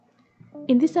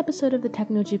In this episode of the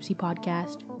Techno Gypsy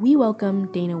podcast, we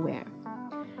welcome Dana Ware.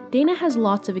 Dana has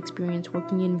lots of experience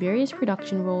working in various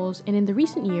production roles and in the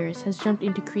recent years has jumped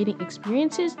into creating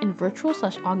experiences in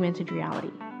virtual/augmented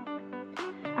reality.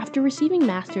 After receiving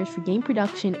masters for game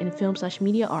production and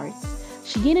film/media arts,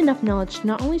 she gained enough knowledge to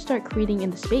not only start creating in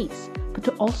the space, but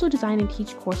to also design and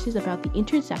teach courses about the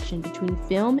intersection between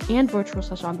film and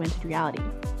virtual/augmented reality.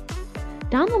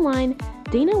 Down the line,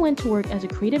 Dana went to work as a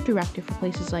creative director for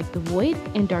places like The Void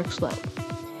and Dark Slope,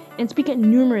 and speak at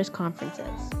numerous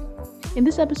conferences. In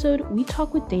this episode, we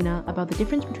talk with Dana about the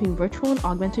difference between virtual and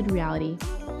augmented reality,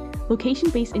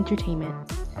 location-based entertainment,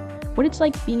 what it's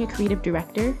like being a creative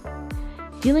director,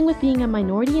 dealing with being a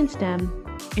minority in STEM,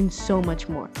 and so much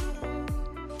more.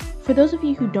 For those of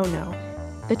you who don't know,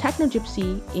 the Techno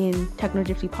Gypsy in Techno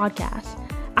Gypsy podcast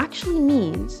actually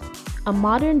means a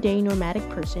modern-day nomadic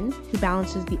person who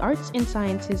balances the arts and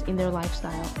sciences in their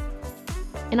lifestyle.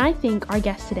 And I think our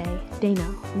guest today,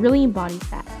 Dana, really embodies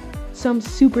that. So I'm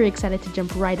super excited to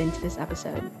jump right into this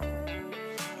episode.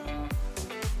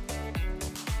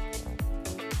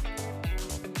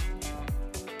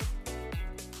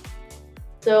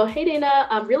 So, hey Dana,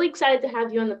 I'm really excited to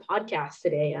have you on the podcast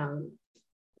today.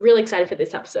 Really excited for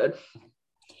this episode.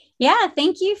 Yeah,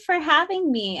 thank you for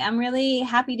having me. I'm really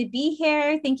happy to be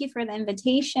here. Thank you for the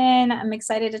invitation. I'm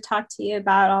excited to talk to you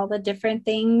about all the different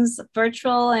things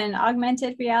virtual and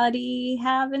augmented reality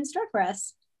have in store for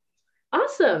us.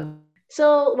 Awesome.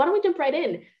 So why don't we jump right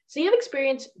in? So you have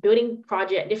experience building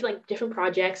different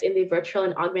projects in the virtual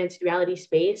and augmented reality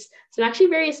space. So I'm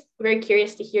actually very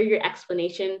curious to hear your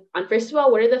explanation on, first of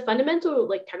all, what are the fundamental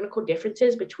technical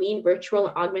differences between virtual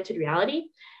and augmented reality?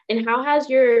 And how has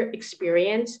your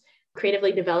experience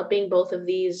creatively developing both of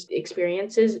these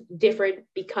experiences differed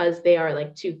because they are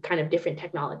two kind of different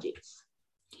technologies?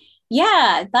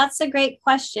 Yeah, that's a great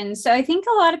question. So I think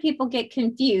a lot of people get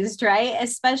confused, right?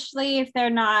 Especially if they're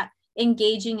not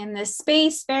engaging in this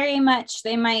space very much.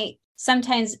 They might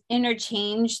sometimes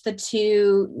interchange the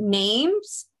two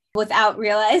names without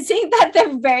realizing that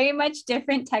they're very much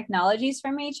different technologies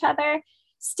from each other.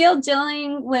 Still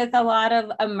dealing with a lot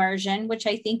of immersion, which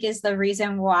I think is the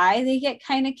reason why they get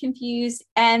kind of confused.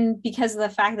 And because of the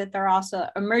fact that they're also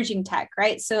emerging tech,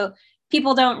 right? So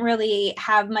people don't really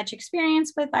have much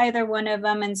experience with either one of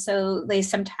them. And so they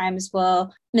sometimes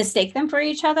will mistake them for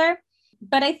each other.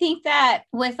 But I think that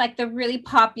with the really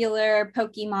popular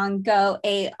Pokemon Go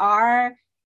AR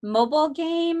mobile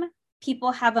game,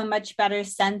 people have a much better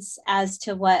sense as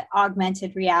to what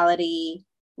augmented reality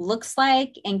looks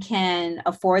like and can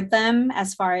afford them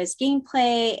as far as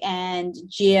gameplay and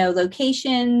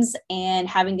geolocations and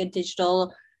having a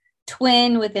digital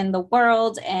twin within the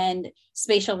world and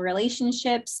spatial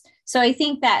relationships. So I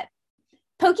think that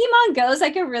Pokemon Go is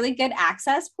a really good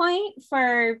access point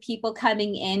for people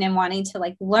coming in and wanting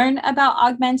to learn about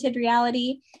augmented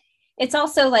reality. It's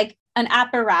also an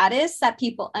apparatus that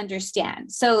people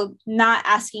understand. So not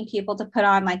asking people to put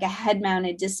on a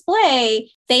head-mounted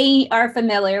display. They are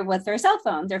familiar with their cell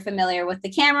phone. They're familiar with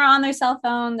the camera on their cell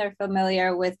phone. They're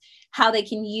familiar with how they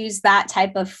can use that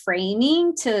type of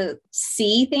framing to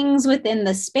see things within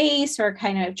the space or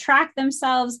kind of track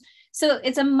themselves. So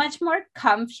it's a much more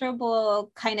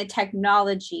comfortable kind of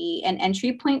technology and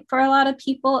entry point for a lot of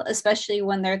people, especially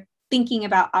when they're thinking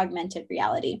about augmented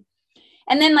reality.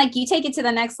 And then you take it to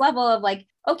the next level of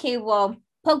okay, well,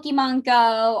 Pokemon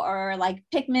Go or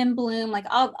Pikmin Bloom,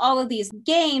 all of these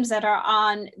games that are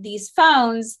on these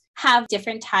phones have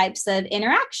different types of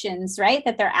interactions, right?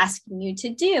 That they're asking you to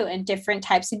do and different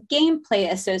types of gameplay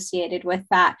associated with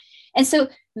that. And so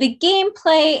the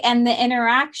gameplay and the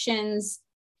interactions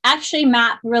actually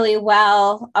map really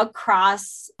well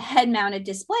across head-mounted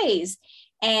displays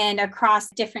and across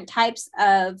different types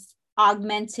of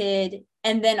augmented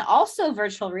and then also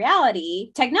virtual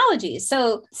reality technologies.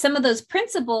 So some of those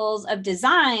principles of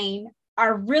design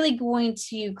are really going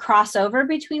to cross over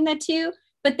between the two,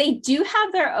 but they do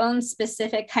have their own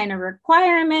specific kind of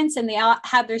requirements and they all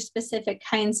have their specific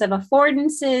kinds of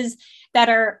affordances that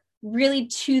are really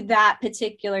to that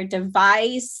particular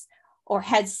device or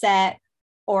headset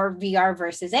or VR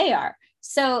versus AR.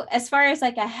 So as far as a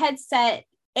headset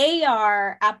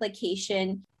AR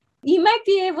application, you might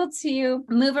be able to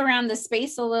move around the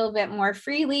space a little bit more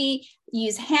freely,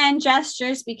 use hand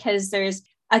gestures because there's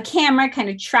a camera kind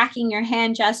of tracking your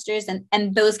hand gestures,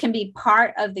 and those can be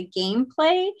part of the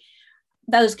gameplay.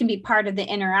 Those can be part of the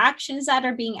interactions that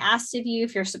are being asked of you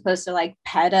if you're supposed to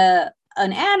pet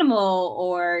an animal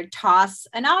or toss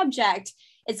an object.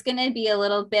 It's going to be a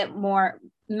little bit more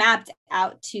mapped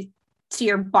out to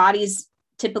your body's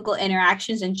typical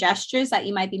interactions and gestures that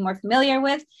you might be more familiar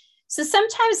with. So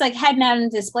sometimes like head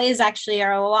mounted displays actually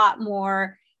are a lot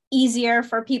more easier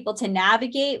for people to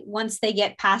navigate once they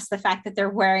get past the fact that they're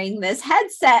wearing this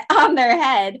headset on their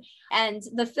head. And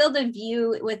the field of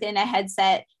view within a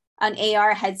headset, an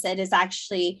AR headset, is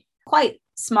actually quite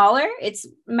smaller. It's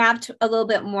mapped a little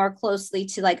bit more closely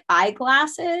to like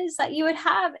eyeglasses that you would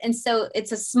have. And so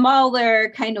it's a smaller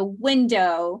kind of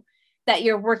window that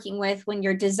you're working with when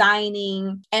you're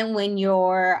designing and when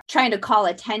you're trying to call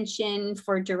attention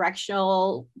for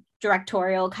directorial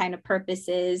kind of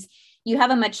purposes. You have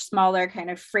a much smaller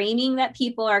kind of framing that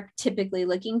people are typically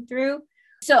looking through.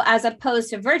 So as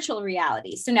opposed to virtual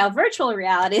reality. So now virtual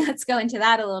reality, let's go into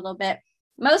that a little bit.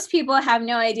 Most people have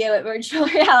no idea what virtual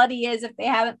reality is if they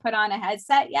haven't put on a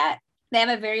headset yet. They have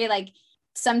a very like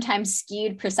sometimes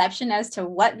skewed perception as to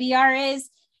what VR is.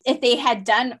 If they had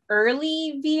done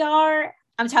early VR,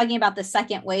 I'm talking about the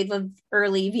second wave of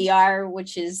early VR,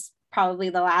 which is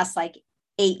probably the last like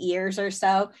 8 years or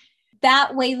so.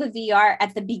 That wave of VR,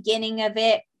 at the beginning of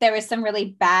it, there was some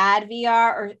really bad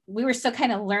VR, or we were still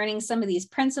kind of learning some of these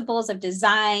principles of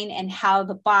design and how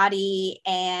the body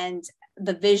and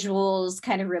the visuals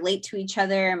kind of relate to each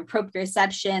other and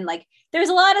proprioception. Like there's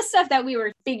a lot of stuff that we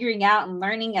were figuring out and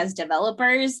learning as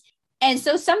developers. And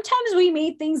so sometimes we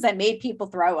made things that made people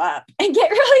throw up and get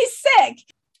really sick.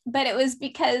 But it was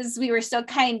because we were still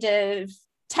kind of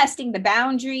testing the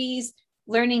boundaries,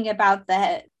 learning about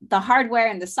the hardware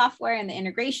and the software and the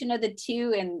integration of the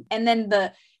two, and then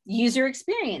the user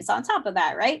experience on top of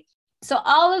that, right? So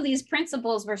all of these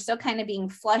principles were still kind of being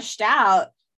fleshed out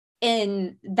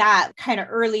in that kind of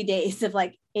early days of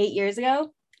like 8 years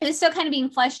ago. It was still kind of being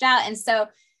fleshed out. And so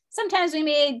sometimes we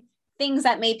made things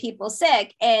that made people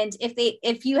sick. And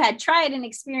if you had tried an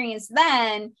experience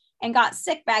then and got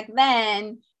sick back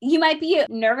then, you might be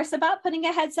nervous about putting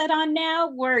a headset on now,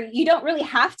 where you don't really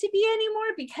have to be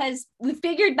anymore because we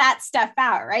figured that stuff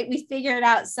out, right? We figured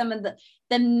out some of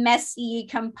the messy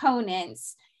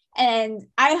components. And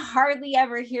I hardly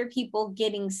ever hear people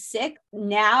getting sick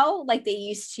now like they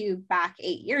used to back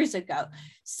 8 years ago.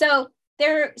 So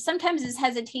there sometimes is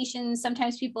hesitation.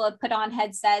 Sometimes people have put on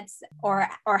headsets or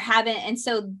haven't. And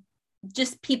so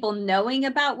just people knowing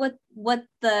about what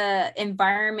the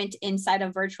environment inside a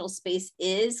virtual space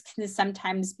is can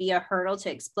sometimes be a hurdle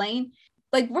to explain.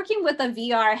 Like working with a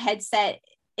VR headset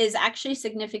is actually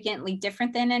significantly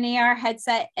different than an AR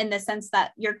headset in the sense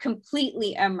that you're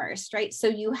completely immersed, right? So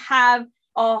you have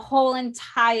a whole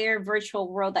entire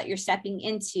virtual world that you're stepping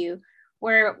into,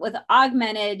 where with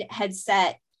augmented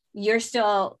headset, you're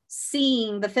still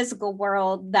seeing the physical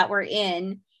world that we're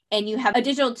in, and you have a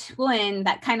digital twin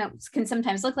that kind of can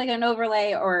sometimes look like an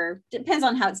overlay, or depends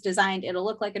on how it's designed, it'll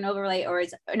look like an overlay, or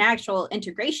it's an actual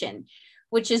integration,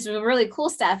 which is really cool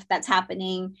stuff that's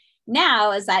happening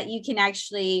now, is that you can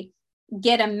actually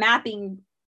get a mapping,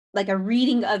 like a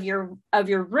reading of your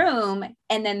room,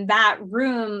 and then that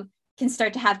room can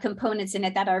start to have components in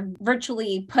it that are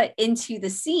virtually put into the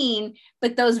scene,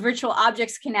 but those virtual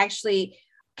objects can actually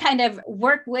kind of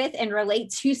work with and relate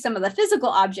to some of the physical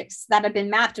objects that have been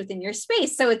mapped within your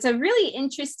space. So it's a really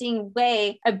interesting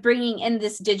way of bringing in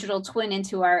this digital twin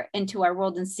into our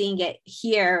world and seeing it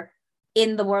here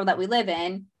in the world that we live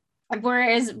in.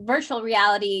 Whereas virtual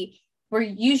reality, we're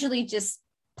usually just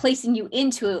placing you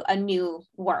into a new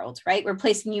world, right? We're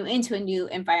placing you into a new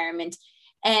environment.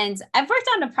 And I've worked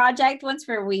on a project once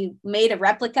where we made a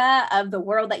replica of the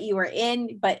world that you were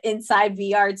in, but inside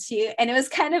VR too. And it was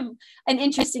kind of an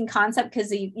interesting concept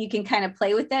because you can kind of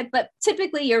play with it. But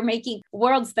typically you're making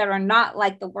worlds that are not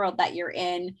like the world that you're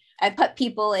in. I put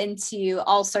people into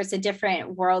all sorts of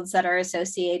different worlds that are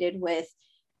associated with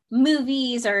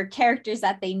movies or characters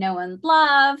that they know and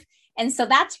love. And so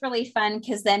that's really fun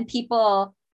because then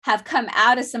people have come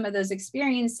out of some of those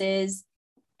experiences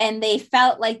and they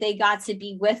felt like they got to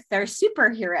be with their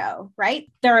superhero,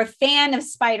 right? They're a fan of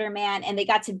Spider-Man and they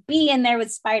got to be in there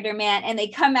with Spider-Man, and they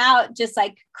come out just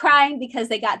like crying because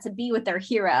they got to be with their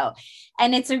hero.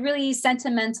 And it's a really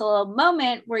sentimental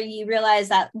moment where you realize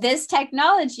that this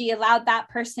technology allowed that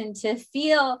person to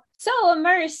feel so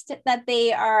immersed that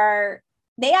they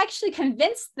actually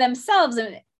convinced themselves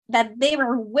that they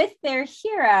were with their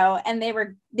hero, and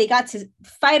they got to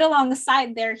fight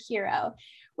alongside their hero,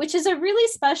 which is a really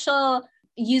special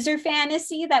user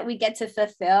fantasy that we get to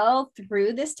fulfill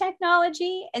through this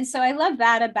technology. And so I love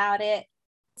that about it.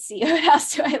 Let's see, what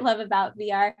else do I love about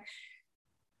VR?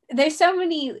 There's so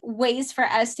many ways for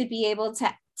us to be able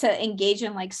to engage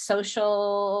in like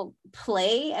social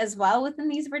play as well within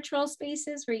these virtual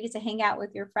spaces where you get to hang out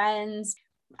with your friends.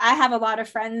 I have a lot of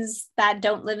friends that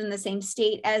don't live in the same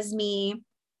state as me.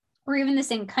 or even the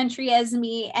same country as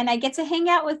me. And I get to hang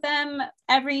out with them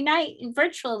every night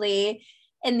virtually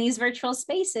in these virtual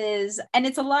spaces. And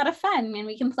it's a lot of fun. And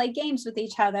we can play games with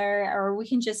each other, or we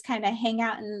can just kind of hang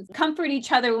out and comfort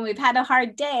each other when we've had a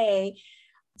hard day.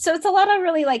 So it's a lot of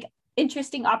really like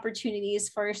interesting opportunities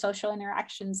for social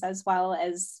interactions, as well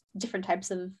as different types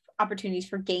of opportunities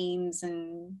for games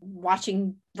and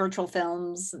watching virtual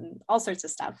films and all sorts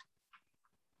of stuff.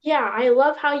 Yeah, I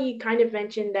love how you kind of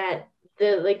mentioned that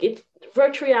it's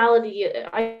virtual reality,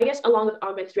 I guess along with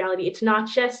augmented reality, it's not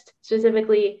just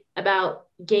specifically about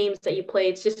games that you play,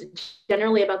 it's just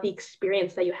generally about the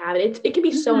experience that you have. It can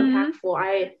be so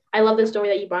impactful. I love the story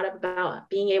that you brought up about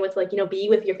being able to like, be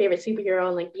with your favorite superhero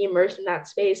and like be immersed in that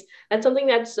space. That's something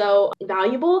that's so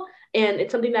valuable. And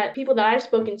it's something that people that I've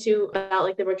spoken to about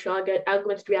like the virtual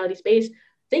augmented reality space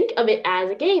think of it as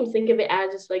a game, think of it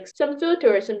as just like some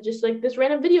filter or some just like this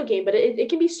random video game, but it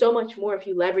can be so much more if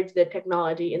you leverage the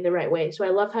technology in the right way. So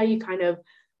I love how you kind of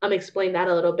explain that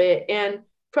a little bit. And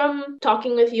from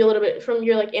talking with you a little bit from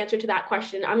your like answer to that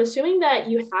question, I'm assuming that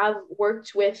you have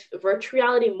worked with virtual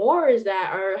reality more,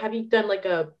 or have you done like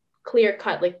a clear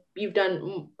cut, like you've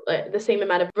done the same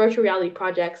amount of virtual reality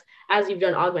projects as you've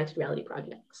done augmented reality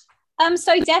projects?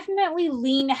 So I definitely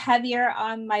lean heavier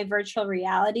on my virtual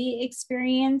reality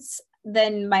experience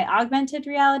than my augmented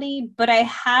reality, but I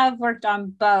have worked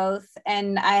on both,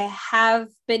 and I have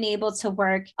been able to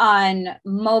work on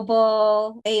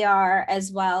mobile AR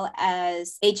as well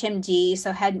as HMD,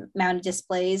 so head mounted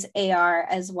displays AR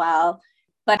as well.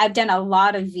 But I've done a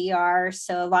lot of VR,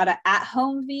 so a lot of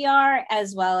at-home VR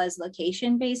as well as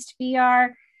location-based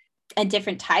VR. And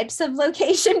different types of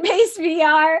location-based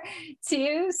VR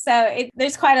too. So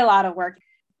there's quite a lot of work.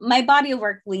 My body of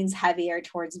work leans heavier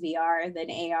towards VR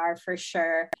than AR for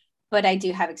sure, but I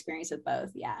do have experience with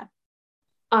both. Yeah.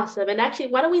 Awesome. And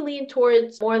actually, why don't we lean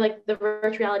towards more like the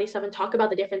virtual reality stuff and talk about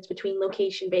the difference between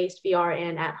location-based VR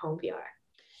and at-home VR?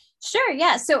 Sure.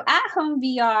 Yeah. So at-home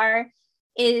VR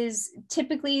is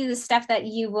typically the stuff that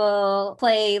you will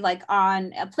play like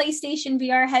on a PlayStation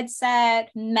VR headset,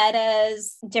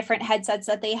 Meta's different headsets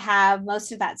that they have.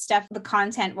 Most of that stuff, the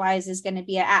content wise, is going to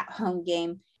be an at-home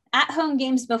game. At-home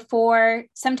games before,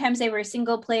 sometimes they were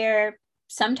single player,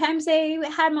 sometimes they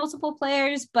had multiple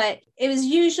players, but it was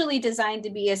usually designed to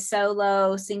be a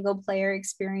solo single player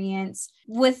experience,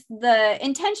 with the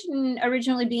intention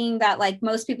originally being that like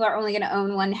most people are only going to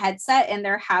own one headset in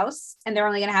their house, and they're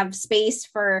only going to have space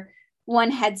for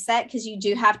one headset, because you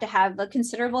do have to have a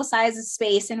considerable size of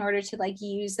space in order to like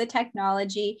use the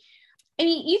technology. I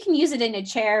mean, you can use it in a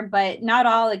chair, but not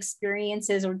all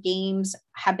experiences or games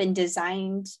have been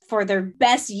designed for their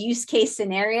best use case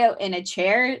scenario in a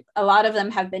chair. A lot of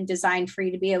them have been designed for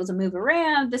you to be able to move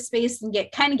around the space and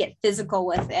get physical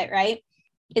with it, right?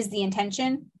 Is the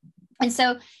intention. And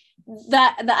so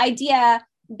the idea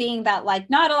being that like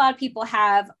not a lot of people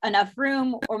have enough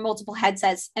room or multiple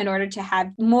headsets in order to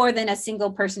have more than a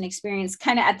single person experience,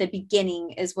 kind of at the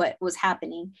beginning is what was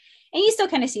happening. And you still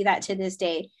kind of see that to this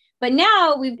day. But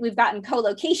now we've gotten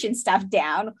co-location stuff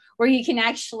down, where you can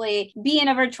actually be in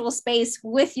a virtual space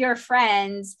with your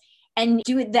friends and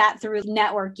do that through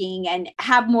networking and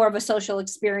have more of a social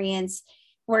experience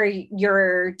where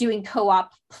you're doing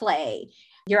co-op play.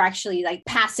 You're actually like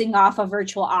passing off a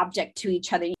virtual object to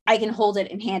each other. I can hold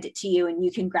it and hand it to you, and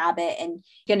you can grab it, and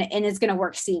it's going to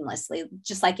work seamlessly,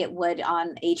 just like it would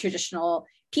on a traditional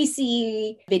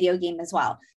PC video game as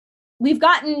well. We've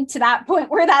gotten to that point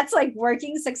where that's like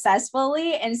working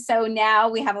successfully. And so now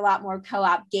we have a lot more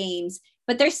co-op games,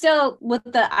 but they're still with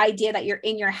the idea that you're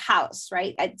in your house,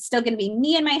 right? It's still going to be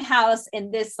me in my house in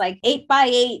this like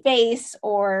 8x8 space,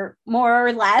 or more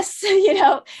or less,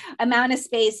 amount of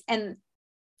space. And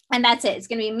that's it. It's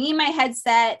going to be me, my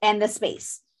headset, and the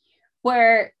space.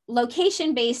 Where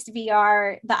location-based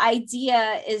VR, the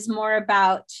idea is more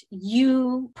about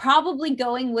you probably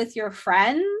going with your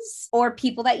friends or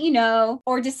people that you know,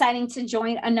 or deciding to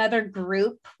join another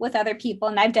group with other people.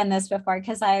 And I've done this before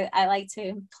because I like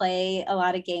to play a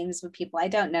lot of games with people I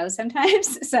don't know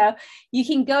sometimes. So you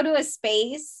can go to a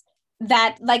space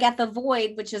that, like at The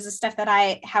Void, which is the stuff that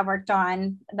I have worked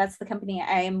on. That's the company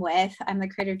I am with. I'm the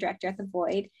creative director at The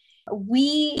Void.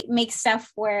 We make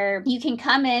stuff where you can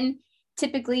come in.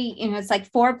 Typically, it's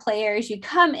like 4 players. You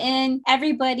come in,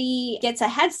 everybody gets a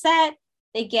headset,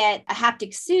 they get a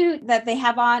haptic suit that they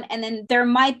have on, and then there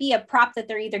might be a prop that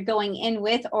they're either going in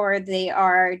with or they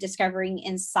are discovering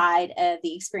inside of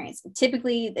the experience.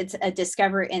 Typically, it's a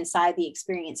discover inside the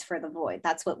experience for The Void.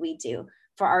 That's what we do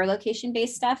for our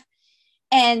location-based stuff.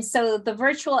 And so the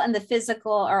virtual and the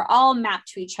physical are all mapped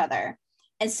to each other.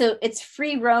 And so it's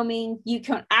free roaming. You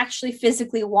can actually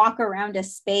physically walk around a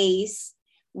space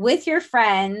with your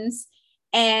friends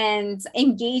and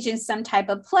engage in some type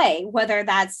of play, whether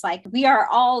that's like we are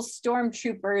all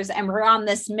stormtroopers and we're on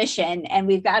this mission and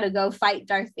we've got to go fight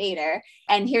Darth Vader.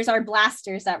 And here's our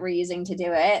blasters that we're using to do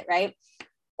it, right?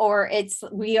 Or it's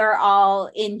we are all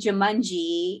in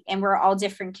Jumanji and we're all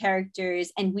different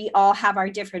characters and we all have our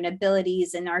different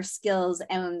abilities and our skills.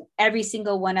 And every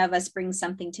single one of us brings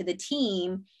something to the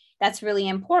team that's really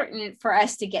important for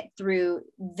us to get through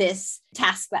this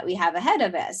task that we have ahead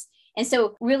of us. And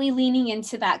so really leaning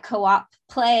into that co-op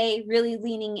play, really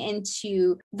leaning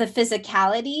into the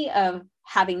physicality of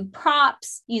having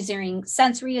props, using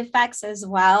sensory effects as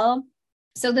well.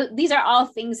 So these are all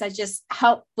things that just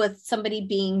help with somebody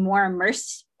being more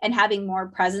immersed and having more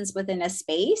presence within a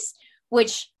space,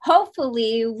 which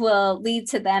hopefully will lead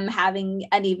to them having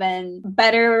an even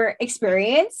better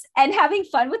experience and having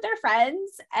fun with their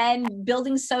friends and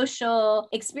building social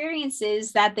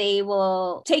experiences that they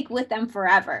will take with them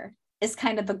forever is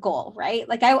kind of the goal, right?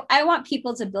 Like I want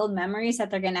people to build memories that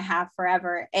they're going to have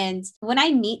forever. And when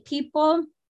I meet people,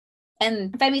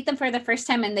 and if I meet them for the first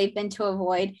time and they've been to a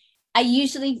Void, I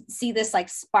usually see this like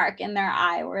spark in their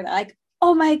eye where they're like,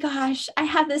 oh my gosh, I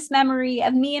have this memory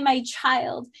of me and my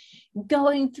child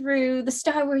going through the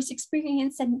Star Wars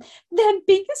experience and them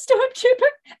being a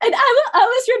stormtrooper. And I will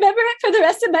always remember it for the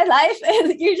rest of my life.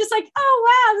 And you're just like, oh,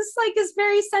 wow, this like is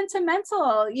very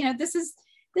sentimental. You know, this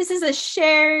is a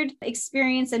shared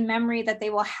experience and memory that they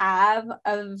will have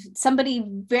of somebody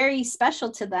very special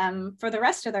to them for the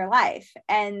rest of their life.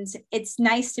 And it's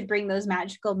nice to bring those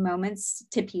magical moments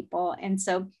to people. And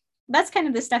so that's kind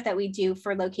of the stuff that we do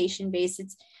for location based.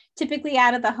 It's typically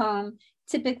out of the home,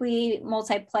 typically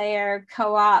multiplayer,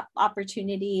 co-op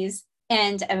opportunities,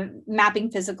 and mapping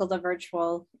physical to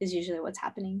virtual is usually what's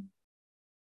happening.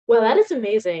 Well, that is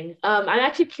amazing. I'm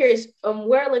actually curious,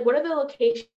 what are the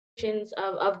locations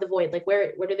of the Void? Like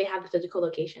where do they have the physical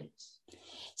locations?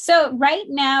 So right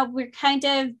now we're kind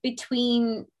of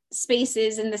between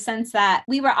spaces in the sense that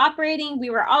we were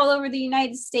all over the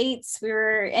United States, we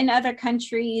were in other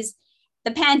countries.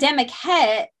 The pandemic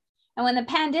hit, and when the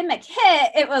pandemic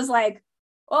hit, it was like,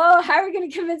 oh, how are we going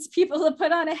to convince people to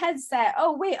put on a headset?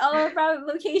 Oh, wait, all of our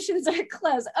locations are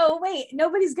closed. Oh, wait,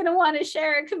 nobody's going to want to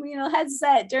share a communal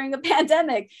headset during a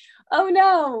pandemic. Oh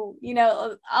no,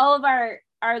 all of our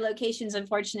locations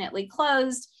unfortunately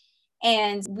closed,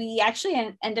 and we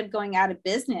actually end up going out of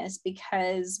business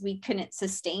because we couldn't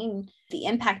sustain the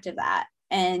impact of that.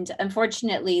 And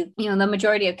unfortunately, the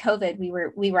majority of COVID,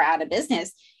 we were out of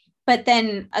business. But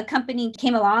then a company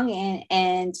came along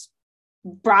and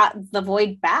brought the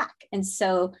Void back. And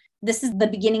so this is the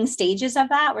beginning stages of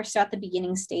that. We're still at the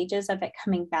beginning stages of it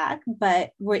coming back, but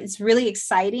it's really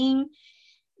exciting.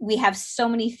 We have so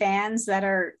many fans that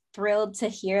are thrilled to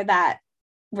hear that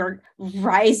we're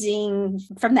rising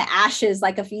from the ashes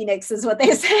like a phoenix is what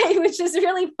they say, which is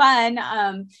really fun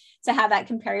to have that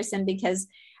comparison, because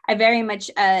I very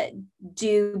much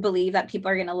do believe that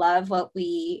people are going to love what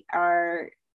we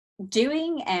are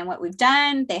doing and what we've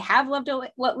done. They have loved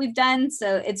what we've done.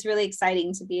 So it's really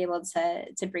exciting to be able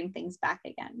to bring things back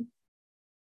again.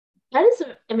 That is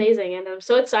amazing. And I'm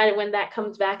so excited when that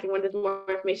comes back and when there's more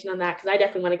information on that, because I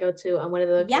definitely want to go to one of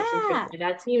the locations. Yeah.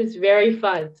 That seems very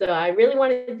fun. So I really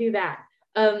want to do that.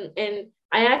 And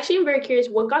I actually am very curious,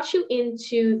 what got you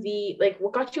into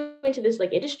this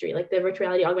like industry, like the virtual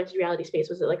reality, augmented reality space?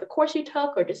 Was it like a course you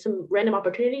took or just some random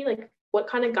opportunity? Like what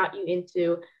kind of got you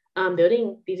into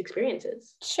building these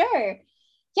experiences? Sure.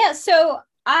 Yeah. So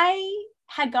I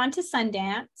had gone to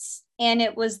Sundance, and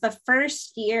it was the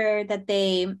first year that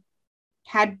they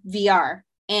had VR,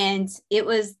 and it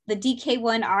was the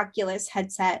DK1 Oculus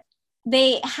headset.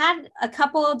 They had a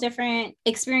couple of different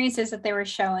experiences that they were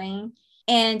showing,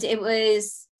 and it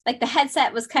was like the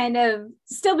headset was kind of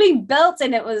still being built,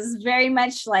 and it was very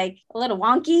much like a little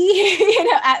wonky,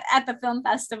 at the film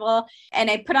festival. And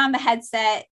I put on the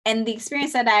headset, and the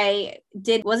experience that I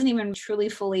did wasn't even truly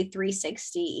fully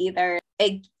 360 either.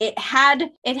 It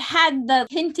had the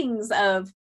hintings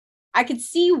of, I could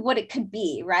see what it could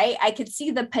be, right? I could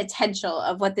see the potential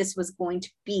of what this was going to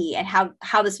be and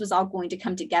how this was all going to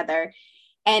come together.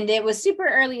 And it was super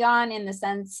early on in the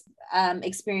sense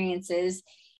experiences.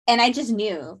 And I just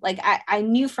knew, like, I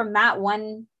knew from that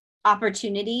one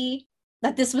opportunity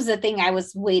that this was the thing I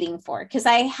was waiting for, because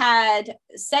I had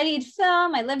studied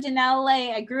film. I lived in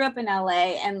LA. I grew up in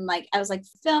LA, and like I was like,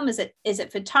 film, is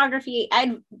it photography?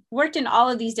 I'd worked in all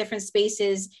of these different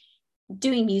spaces,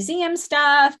 doing museum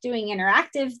stuff, doing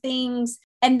interactive things,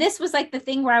 and this was like the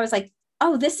thing where I was like,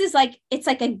 oh, this is like, it's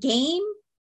like a game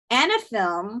and a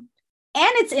film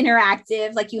and it's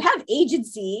interactive, like you have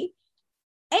agency,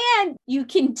 and you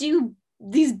can do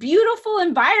these beautiful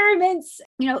environments.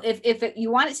 If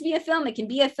you want it to be a film, it can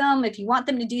be a film. If you want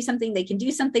them to do something, they can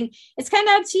do something. It's kind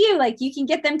of up to you. Like you can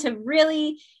get them to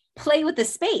really play with the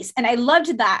space. And I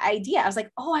loved that idea. I was like,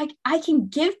 oh, I can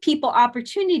give people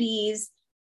opportunities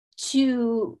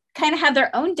to kind of have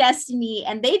their own destiny,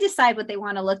 and they decide what they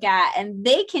want to look at, and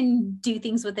they can do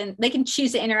things they can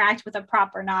choose to interact with a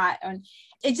prop or not. And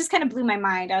it just kind of blew my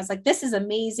mind. I was like, this is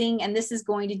amazing. And this is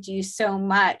going to do so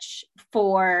much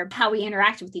for how we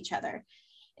interact with each other,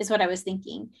 is what I was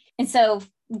thinking. And so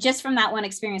just from that one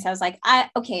experience, I was like, I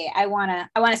want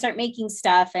to start making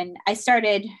stuff. And I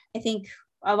started, I think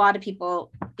a lot of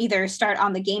people either start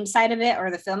on the game side of it or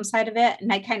the film side of it.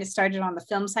 And I kind of started on the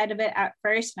film side of it at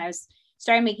first. And I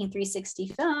started making 360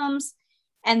 films.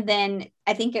 And then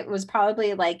I think it was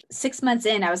probably like 6 months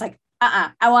in, I was like,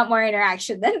 I want more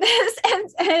interaction than this. And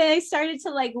I started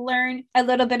to like learn a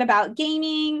little bit about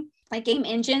gaming, like game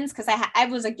engines, because I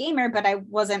was a gamer, but I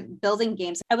wasn't building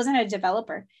games. I wasn't a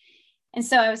developer. And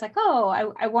so I was like,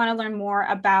 I want to learn more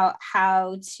about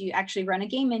how to actually run a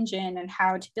game engine and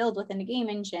how to build within a game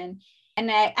engine.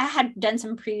 And I had done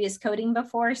some previous coding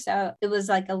before, so it was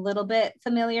like a little bit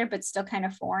familiar, but still kind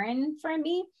of foreign for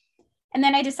me. And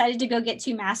then I decided to go get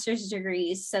 2 master's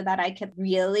degrees so that I could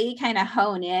really kind of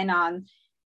hone in on,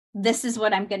 this is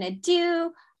what I'm going to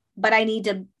do, but I need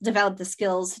to develop the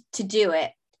skills to do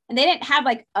it. And they didn't have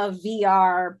like a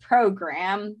VR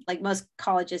program, like most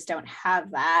colleges don't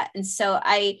have that. And so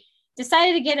I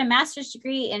decided to get a master's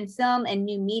degree in film and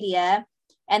new media,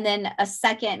 and then a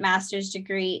second master's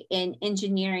degree in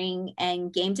engineering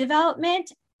and game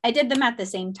development. I did them at the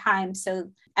same time.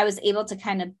 So I was able to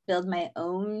kind of build my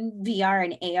own VR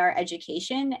and AR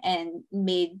education and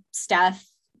made stuff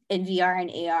in VR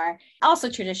and AR, also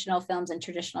traditional films and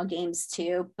traditional games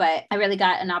too. But I really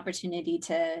got an opportunity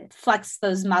to flex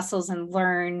those muscles and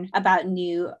learn about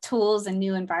new tools and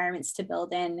new environments to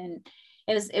build in. And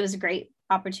it was a great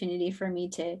opportunity for me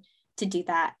to do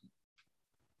that.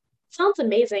 Sounds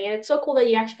amazing. And it's so cool that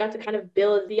you actually got to kind of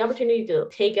build the opportunity to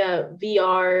take a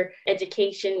VR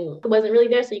education. It wasn't really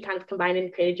there, so you kind of combined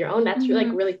and created your own. That's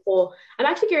like really cool. I'm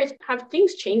actually curious, have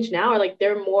things changed now? Or like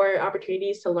there are more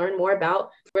opportunities to learn more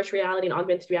about virtual reality and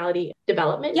augmented reality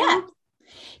development?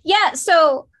 Yeah.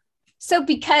 So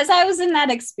because I was in that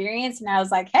experience and I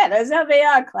was like, hey, there's no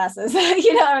VR classes,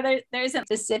 there isn't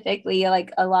specifically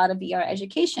like a lot of VR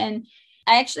education.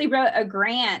 I actually wrote a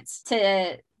grant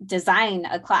to design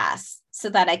a class so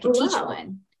that I could teach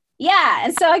one. Yeah.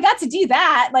 And so I got to do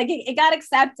that. Like it got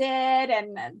accepted,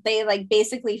 and they like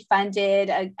basically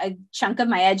funded a chunk of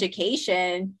my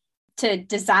education to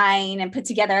design and put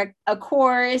together a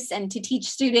course and to teach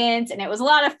students. And it was a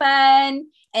lot of fun,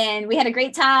 and we had a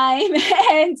great time.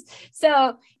 And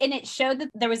it showed that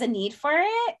there was a need for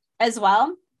it as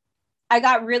well. I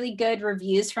got really good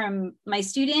reviews from my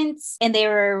students, and they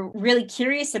were really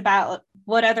curious about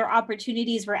what other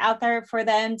opportunities were out there for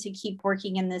them to keep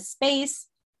working in this space.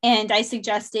 And I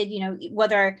suggested,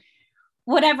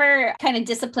 whatever kind of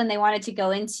discipline they wanted to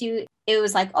go into, it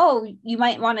was like, oh, you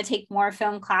might want to take more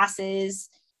film classes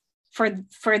for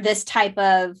this type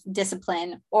of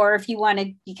discipline. Or if you want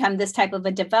to become this type of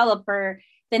a developer,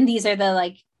 then these are the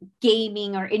like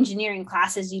gaming or engineering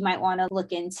classes you might want to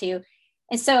look into.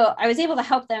 And so I was able to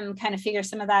help them kind of figure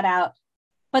some of that out.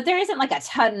 But there isn't like a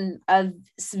ton of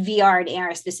VR and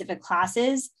AR specific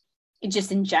classes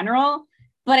just in general.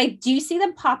 But I do see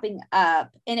them popping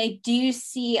up, and I do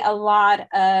see a lot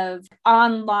of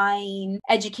online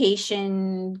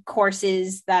education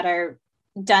courses that are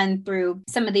done through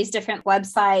some of these different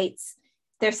websites.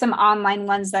 There's some online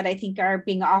ones that I think are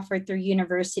being offered through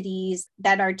universities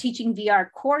that are teaching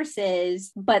VR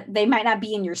courses, but they might not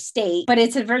be in your state, but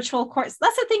it's a virtual course.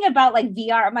 That's the thing about like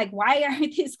VR. I'm like, why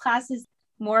aren't these classes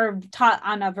more taught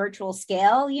on a virtual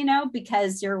scale,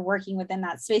 because you're working within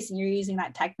that space and you're using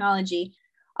that technology.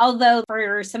 Although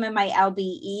for some of my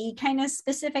LBE kind of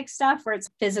specific stuff where it's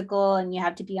physical and you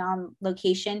have to be on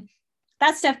location,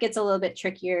 that stuff gets a little bit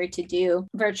trickier to do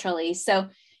virtually. So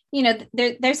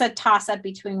there's a toss up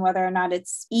between whether or not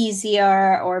it's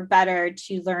easier or better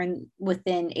to learn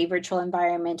within a virtual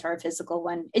environment or a physical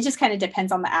one. It just kind of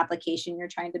depends on the application you're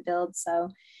trying to build. So,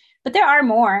 but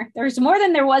there's more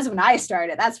than there was when I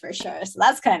started, that's for sure. So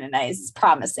that's kind of nice. It's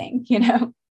promising,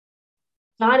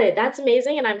 Got it. That's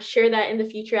amazing. And I'm sure that in the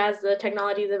future, as the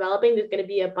technology is developing, there's going to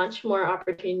be a bunch more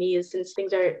opportunities since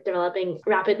things are developing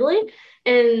rapidly.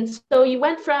 And so you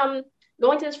went from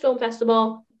going to this film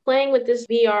festival, playing with this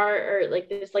VR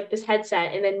or this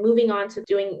headset, and then moving on to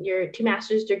doing your 2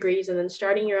 master's degrees and then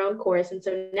starting your own course. And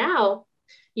so now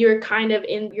you're a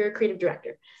creative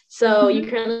director. So you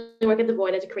currently work at the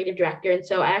Void as a creative director. And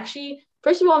so I actually,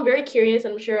 first of all, I'm very curious.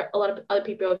 I'm sure a lot of other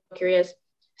people are curious,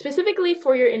 specifically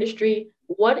for your industry.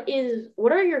 What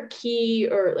are your key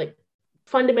or like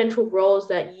fundamental roles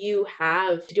that you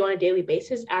have to do on a daily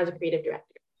basis as a creative director?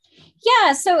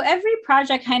 Yeah, so every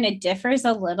project kind of differs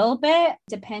a little bit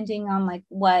depending on like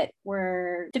what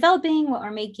we're developing, what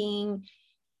we're making,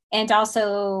 and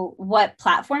also what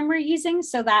platform we're using.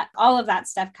 So that all of that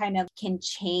stuff kind of can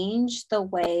change the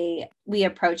way we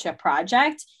approach a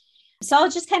project. So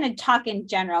I'll just kind of talk in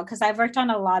general because I've worked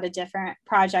on a lot of different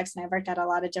projects and I've worked at a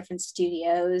lot of different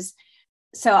studios.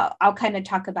 So I'll kind of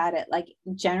talk about it like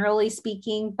generally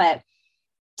speaking, but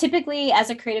typically as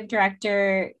a creative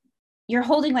director, you're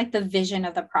holding like the vision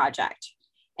of the project.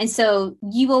 And so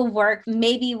you will work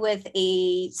maybe with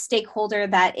a stakeholder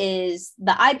that is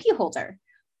the IP holder,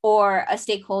 or a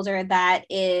stakeholder that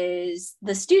is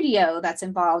the studio that's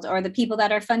involved, or the people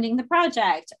that are funding the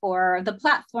project, or the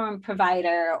platform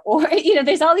provider, or,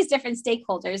 there's all these different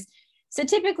stakeholders. So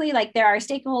typically, like there are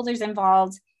stakeholders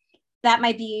involved that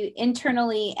might be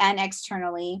internally and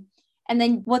externally. And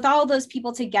then with all those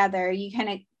people together, you kind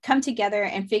of come together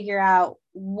and figure out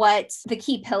what the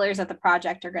key pillars of the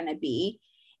project are going to be.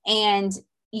 And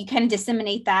you kind of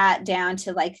disseminate that down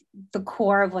to like the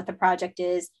core of what the project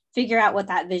is, figure out what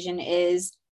that vision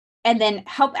is, and then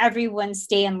help everyone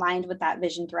stay in line with that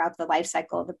vision throughout the life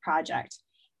cycle of the project.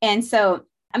 And so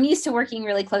I'm used to working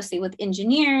really closely with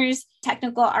engineers,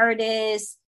 technical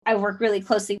artists. I work really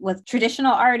closely with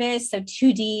traditional artists, so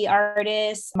 2D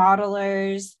artists,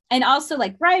 modelers, and also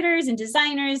like writers and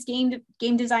designers, game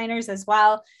designers as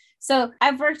well. So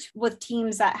I've worked with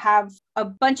teams that have a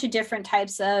bunch of different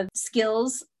types of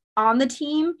skills on the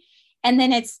team. And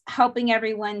then it's helping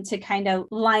everyone to kind of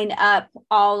line up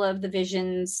all of the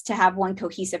visions to have one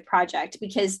cohesive project,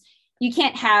 because you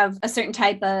can't have a certain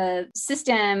type of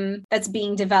system that's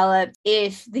being developed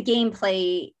if the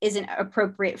gameplay isn't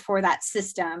appropriate for that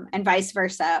system, and vice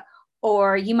versa.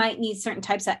 Or you might need certain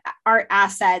types of art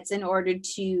assets in order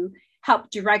to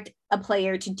help direct a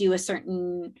player to do a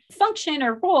certain function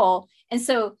or role. And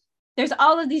so there's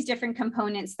all of these different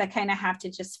components that kind of have to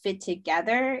just fit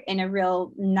together in a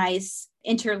real nice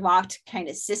interlocked kind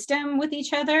of system with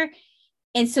each other.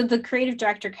 And so the creative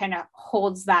director kind of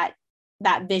holds that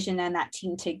vision and that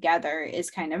team together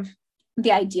is kind of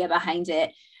the idea behind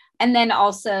it. And then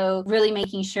also really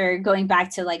making sure, going back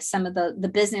to like some of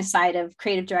the business side of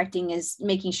creative directing, is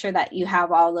making sure that you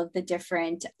have all of the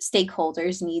different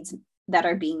stakeholders' needs that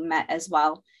are being met as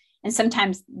well. And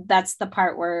sometimes that's the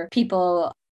part where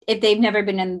people, if they've never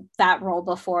been in that role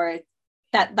before,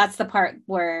 that's the part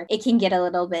where it can get a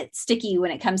little bit sticky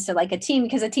when it comes to like a team,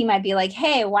 because a team might be like,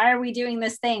 hey, why are we doing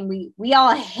this thing? We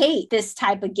all hate this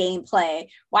type of gameplay.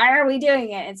 Why are we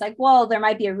doing it? It's like, well, there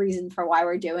might be a reason for why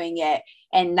we're doing it.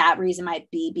 And that reason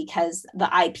might be because the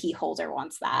IP holder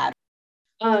wants that.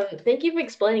 Thank you for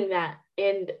explaining that.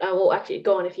 And we'll actually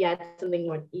go on if you had something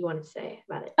more you wanted to say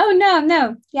about it. Oh,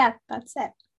 no. Yeah, that's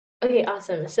it. Okay,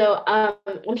 awesome. So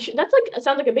I'm sure it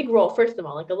sounds like a big role, first of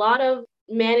all, like a lot of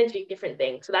managing different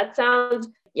things. So that sounds,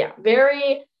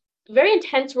 very, very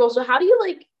intense role. So how do you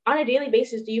like on a daily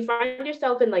basis, do you find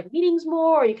yourself in like meetings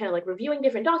more? Or are you kind of like reviewing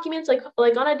different documents? Like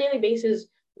on a daily basis,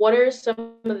 what are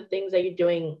some of the things that you're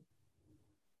doing?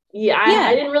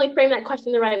 I didn't really frame that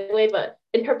question the right way, but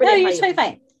interpret it. No, you're totally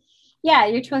fine. Yeah,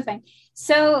 you're totally fine.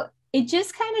 So it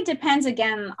just kind of depends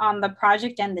again on the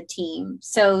project and the team.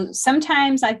 So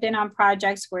sometimes I've been on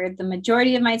projects where the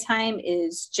majority of my time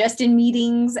is just in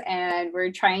meetings and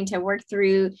we're trying to work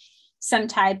through some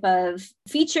type of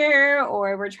feature,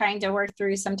 or we're trying to work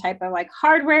through some type of like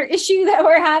hardware issue that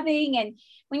we're having. And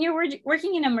when you're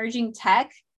working in emerging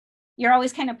tech, you're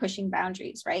always kind of pushing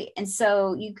boundaries, right? And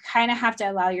so you kind of have to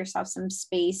allow yourself some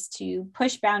space to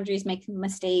push boundaries, make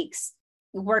mistakes,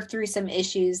 work through some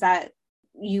issues that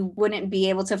you wouldn't be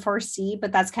able to foresee,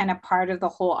 but that's kind of part of the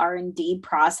whole R&D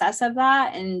process of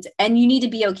that. And you need to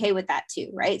be okay with that too,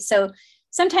 right? So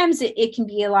sometimes it can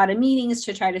be a lot of meetings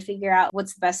to try to figure out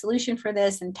what's the best solution for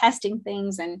this, and testing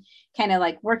things and kind of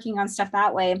like working on stuff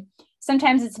that way.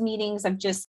 Sometimes it's meetings of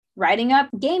just writing up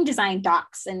game design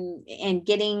docs and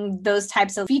getting those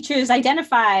types of features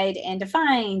identified and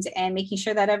defined, and making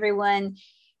sure that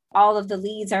all of the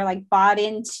leads are like bought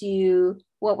into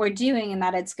what we're doing and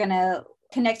that it's going to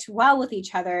connect well with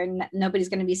each other and nobody's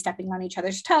going to be stepping on each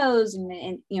other's toes,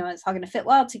 and it's all going to fit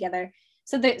well together.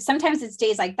 So sometimes it's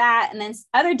days like that. And then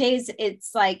other days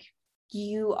it's like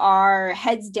you are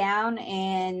heads down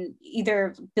and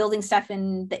either building stuff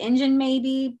in the engine,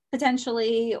 maybe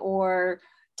potentially, or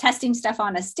testing stuff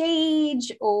on a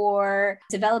stage or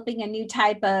developing a new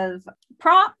type of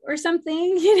prop or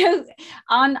something,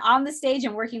 on the stage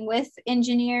and working with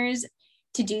engineers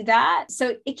to do that.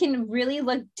 So it can really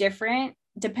look different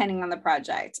depending on the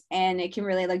project, and it can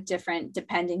really look different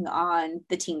depending on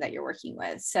the team that you're working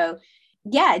with. So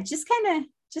yeah, it just kind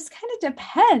of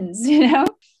depends,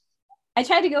 I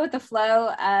try to go with the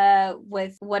flow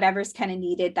with whatever's kind of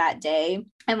needed that day.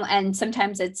 And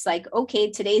sometimes it's like,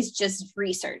 okay, today's just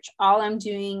research. All I'm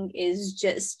doing is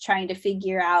just trying to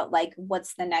figure out like,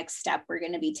 what's the next step we're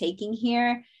going to be taking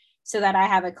here, so that I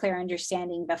have a clear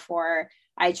understanding before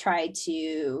I try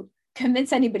to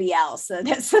convince anybody else that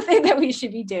that's the thing that we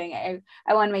should be doing.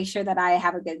 I want to make sure that I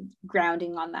have a good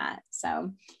grounding on that.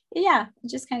 So yeah, it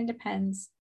just kind of depends.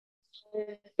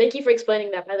 Thank you for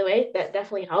explaining that, by the way. That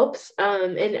definitely helps.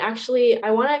 And actually,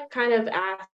 I want to kind of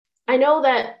ask, I know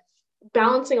that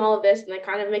balancing all of this and like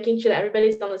kind of making sure that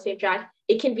everybody's on the same track,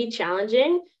 it can be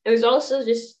challenging. And there's also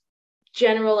just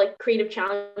general like creative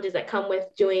challenges that come with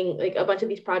doing like a bunch of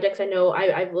these projects. I know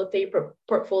I've looked at your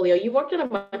portfolio. You've worked on a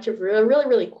bunch of really,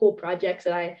 really cool projects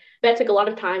that took a lot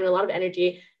of time and a lot of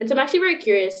energy. And so I'm actually very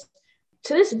curious,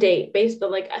 to this date, based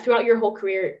on like throughout your whole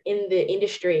career in the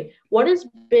industry, what has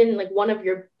been like one of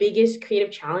your biggest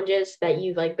creative challenges that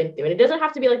you've like been through? And it doesn't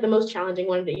have to be like the most challenging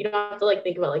one. You don't have to like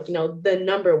think about like, the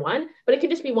number one, but it can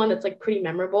just be one that's like pretty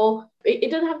memorable. It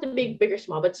doesn't have to be big or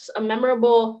small, but it's a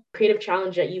memorable creative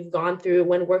challenge that you've gone through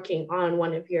when working on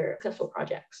one of your successful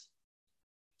projects.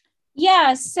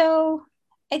 Yeah. So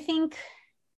I think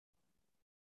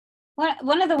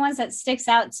one of the ones that sticks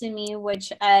out to me,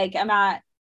 which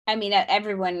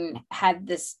everyone had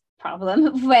this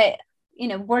problem, but,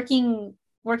 working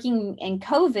in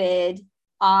COVID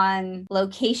on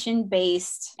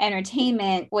location-based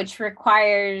entertainment, which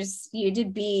requires you to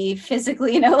be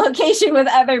physically in a location with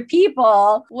other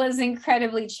people, was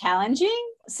incredibly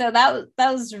challenging. So that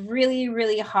was really,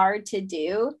 really hard to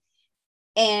do,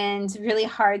 and really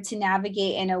hard to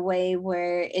navigate in a way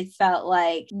where it felt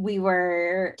like we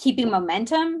were keeping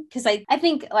momentum. Because I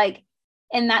think like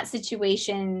in that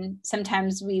situation,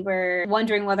 sometimes we were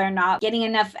wondering whether or not getting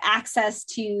enough access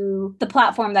to the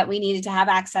platform that we needed to have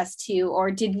access to,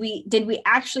 or did we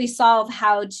actually solve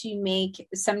how to make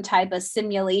some type of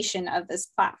simulation of this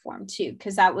platform too?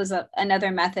 Because that was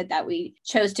another method that we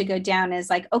chose to go down, is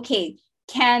like, okay,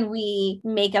 can we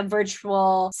make a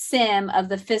virtual sim of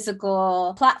the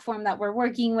physical platform that we're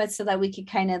working with, so that we could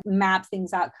kind of map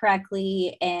things out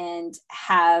correctly and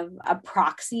have a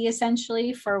proxy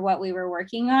essentially for what we were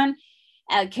working on?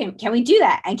 Can we do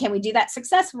that? And can we do that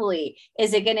successfully?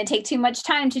 Is it going to take too much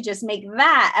time to just make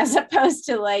that, as opposed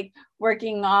to like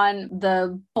working on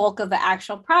the bulk of the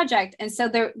actual project? And so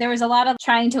there was a lot of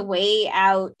trying to weigh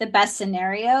out the best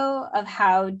scenario of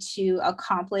how to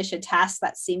accomplish a task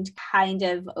that seemed kind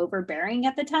of overbearing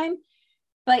at the time.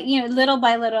 But, little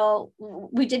by little,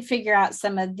 we did figure out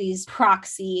some of these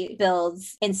proxy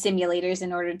builds in simulators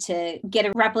in order to get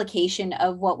a replication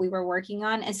of what we were working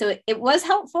on. And so it was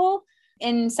helpful.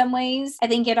 In some ways, I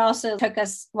think it also took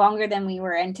us longer than we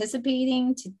were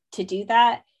anticipating to do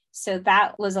that. So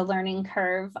that was a learning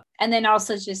curve. And then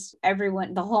also just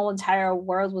the whole entire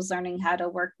world was learning how to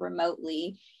work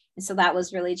remotely. And so that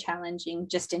was really challenging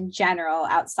just in general,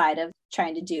 outside of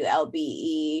trying to do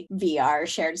LBE, VR,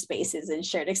 shared spaces and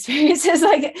shared experiences.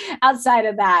 Like outside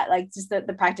of that, like just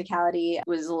the practicality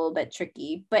was a little bit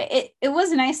tricky, but it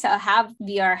was nice to have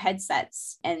VR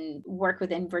headsets and work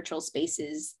within virtual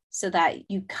spaces, so that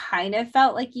you kind of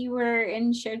felt like you were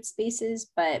in shared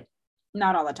spaces, but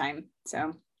not all the time.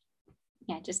 So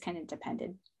yeah, it just kind of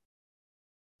depended.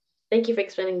 Thank you for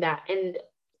explaining that. And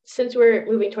since we're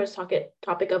moving towards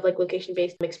topic of like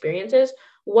location-based experiences,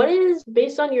 what is,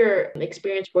 based on your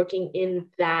experience working in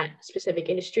that specific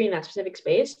industry, in that specific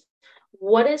space,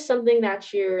 what is something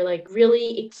that you're like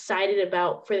really excited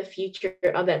about for the future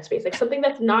of that space? Like something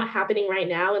that's not happening right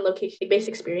now in location-based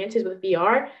experiences with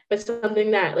VR, but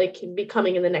something that like can be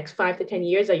coming in the next 5 to 10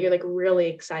 years that you're like really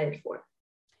excited for?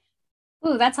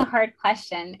 Ooh, that's a hard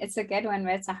question. It's a good one,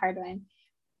 but it's a hard one.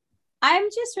 I'm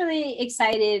just really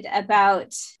excited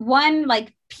about, one,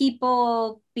 like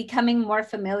people becoming more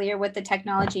familiar with the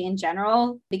technology in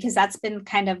general, because that's been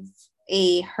kind of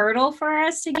a hurdle for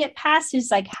us to get past, is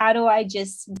like, how do I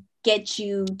just get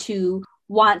you to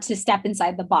want to step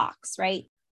inside the box, right?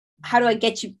 How do I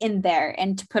get you in there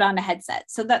and to put on a headset?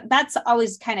 So that's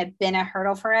always kind of been a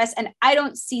hurdle for us. And I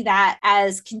don't see that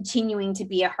as continuing to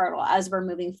be a hurdle as we're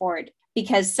moving forward,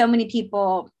 because so many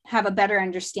people have a better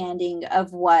understanding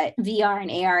of what VR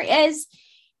and AR is.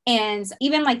 And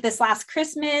even like this last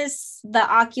Christmas, the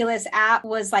Oculus app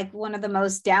was like one of the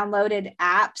most downloaded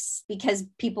apps because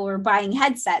people were buying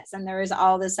headsets and there was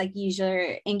all this like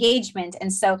user engagement.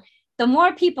 And so the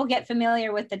more people get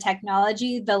familiar with the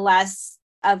technology, the less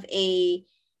of a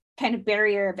kind of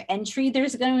barrier of entry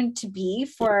there's going to be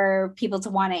for people to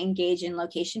want to engage in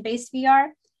location-based VR.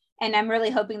 And I'm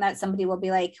really hoping that somebody will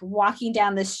be like walking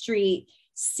down the street,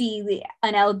 see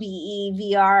an LBE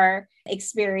VR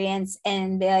experience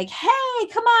and be like, hey,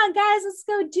 come on guys, let's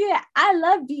go do it. I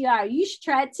love VR. You should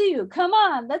try it too. Come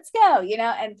on, let's go,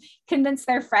 and convince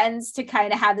their friends to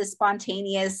kind of have this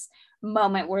spontaneous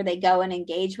moment where they go and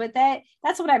engage with it.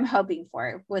 That's what I'm hoping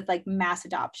for with like mass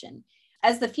adoption.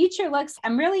 As the future looks,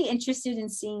 I'm really interested in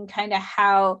seeing kind of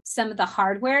how some of the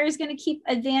hardware is going to keep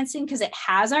advancing because it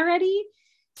has already.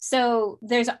 So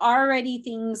there's already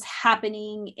things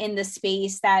happening in the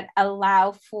space that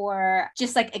allow for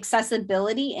just like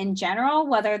accessibility in general,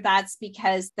 whether that's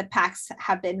because the packs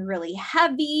have been really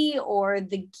heavy or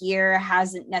the gear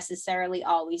hasn't necessarily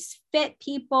always fit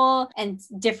people and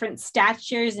different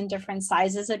statures and different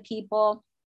sizes of people.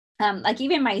 Like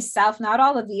even myself, not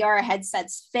all the VR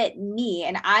headsets fit me,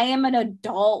 and I am an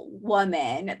adult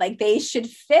woman. Like they should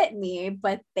fit me,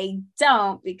 but they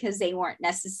don't because they weren't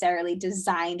necessarily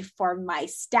designed for my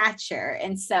stature.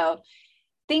 And so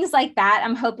things like that,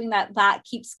 I'm hoping that that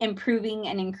keeps improving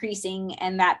and increasing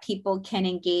and that people can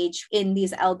engage in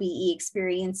these LBE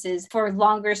experiences for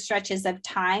longer stretches of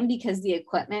time because the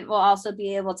equipment will also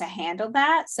be able to handle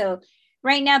that. So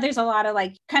right now, there's a lot of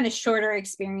like kind of shorter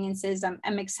experiences.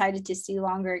 I'm excited to see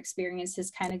longer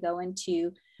experiences kind of go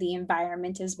into the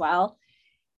environment as well.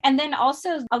 And then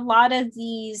also a lot of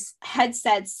these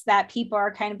headsets that people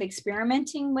are kind of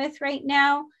experimenting with right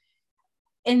now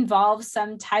involve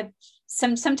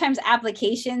sometimes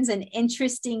applications and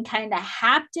interesting kind of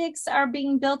haptics are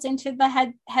being built into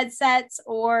the headsets,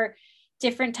 or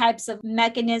different types of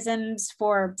mechanisms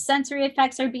for sensory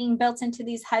effects are being built into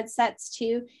these headsets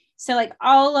too. So like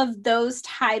all of those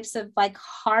types of like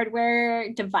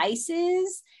hardware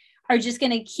devices are just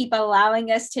going to keep allowing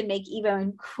us to make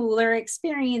even cooler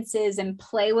experiences and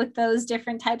play with those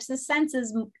different types of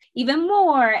senses even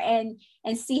more and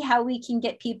see how we can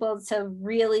get people to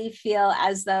really feel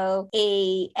as though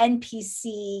a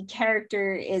NPC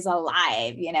character is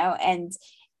alive,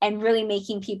 and really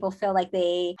making people feel like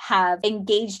they have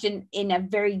engaged in a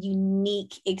very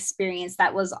unique experience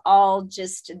that was all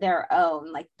just their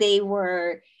own. Like they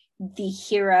were the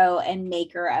hero and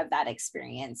maker of that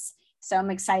experience. So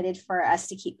I'm excited for us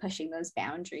to keep pushing those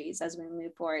boundaries as we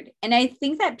move forward. And I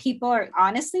think that people are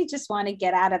honestly just want to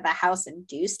get out of the house and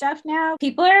do stuff now.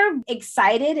 People are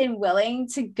excited and willing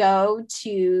to go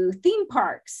to theme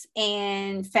parks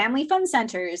and family fun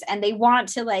centers, and they want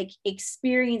to like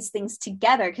experience things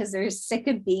together because they're sick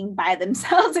of being by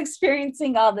themselves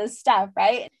experiencing all this stuff,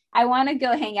 right? I want to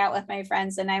go hang out with my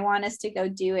friends and I want us to go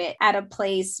do it at a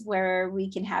place where we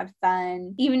can have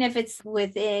fun, even if it's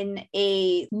within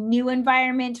a new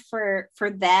environment for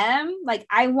them. Like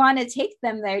I want to take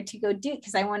them there to go do it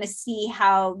because I want to see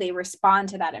how they respond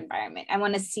to that environment. I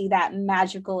want to see that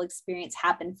magical experience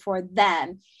happen for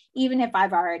them, even if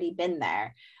I've already been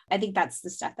there. I think that's the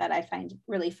stuff that I find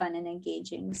really fun and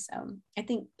engaging. So I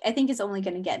think it's only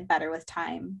going to get better with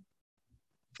time.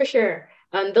 For sure.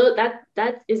 Though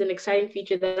that is an exciting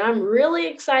feature that I'm really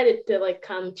excited to like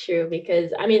come true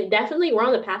because I mean definitely we're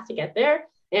on the path to get there,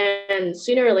 and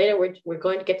sooner or later we're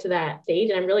going to get to that stage,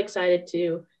 and I'm really excited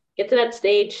to get to that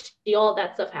stage, see all of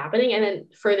that stuff happening, and then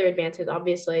further advances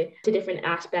obviously to different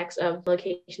aspects of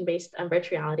location-based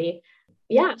virtual reality.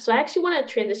 Yeah, so I actually want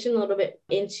to transition a little bit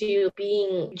into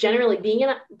being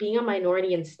a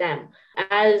minority in STEM.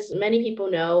 As many people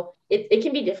know, it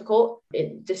can be difficult.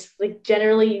 It just like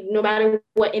generally, no matter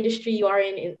what industry you are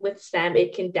in with STEM,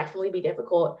 it can definitely be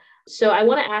difficult. So I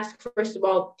want to ask, first of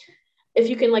all, if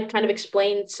you can like kind of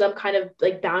explain some kind of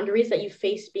like boundaries that you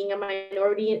face being a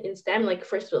minority in STEM, like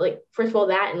first of all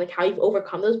that, and like how you've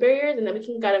overcome those barriers, and then we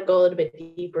can kind of go a little bit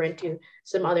deeper into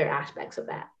some other aspects of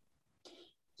that.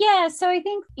 Yeah, so I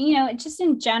think, just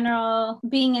in general,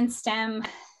 being in STEM,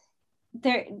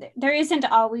 there isn't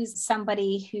always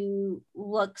somebody who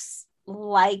looks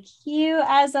like you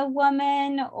as a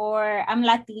woman, or I'm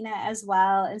Latina as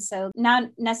well. And so not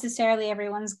necessarily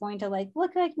everyone's going to like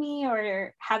look like me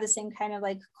or have the same kind of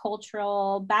like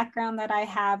cultural background that I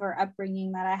have or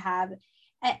upbringing that I have.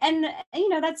 And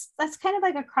that's kind of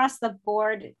like across the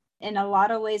board in a lot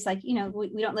of ways. Like, we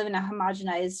don't live in a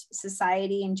homogenized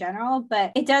society in general,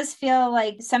 but it does feel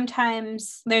like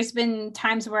sometimes there's been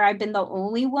times where I've been the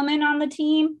only woman on the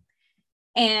team,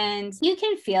 and you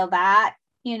can feel that.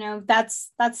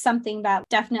 That's something that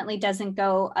definitely doesn't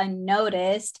go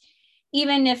unnoticed.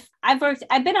 Even if I've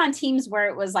been on teams where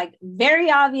it was like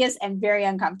very obvious and very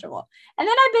uncomfortable. And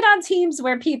then I've been on teams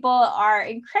where people are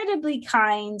incredibly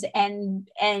kind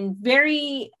and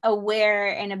very aware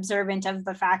and observant of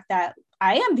the fact that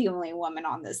I am the only woman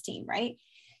on this team, right?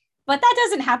 But that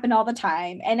doesn't happen all the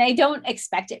time. And I don't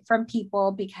expect it from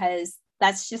people because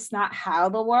that's just not how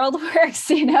the world works,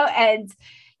 and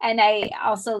I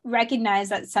also recognize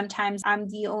that sometimes I'm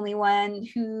the only one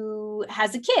who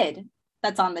has a kid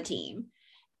that's on the team.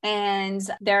 And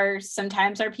there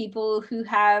sometimes are people who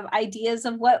have ideas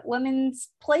of what women's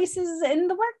places in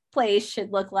the workplace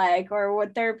should look like or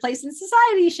what their place in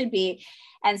society should be.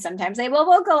 And sometimes they will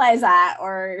vocalize that,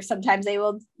 or sometimes they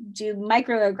will do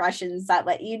microaggressions that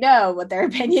let you know what their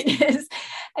opinion is.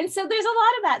 And so there's a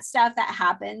lot of that stuff that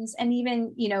happens. And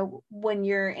even, when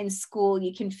you're in school,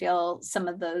 you can feel some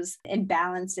of those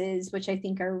imbalances, which I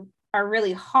think are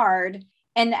really hard.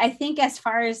 And I think as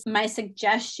far as my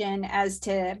suggestion as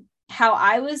to how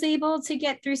I was able to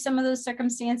get through some of those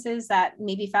circumstances that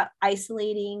maybe felt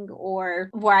isolating or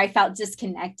where I felt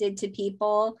disconnected to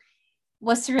people,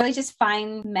 was to really just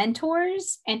find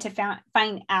mentors and to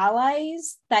find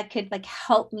allies that could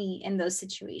help me in those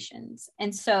situations.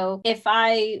 And so if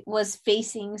I was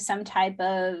facing some type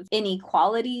of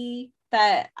inequality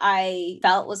that I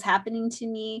felt was happening to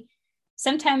me,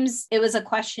 sometimes it was a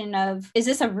question of, is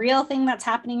this a real thing that's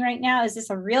happening right now? Is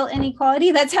this a real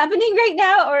inequality that's happening right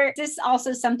now? Or is this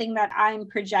also something that I'm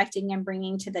projecting and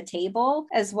bringing to the table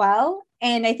as well?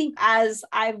 And I think as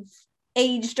I've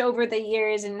aged over the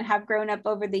years and have grown up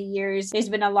over the years, there's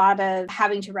been a lot of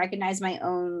having to recognize my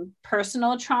own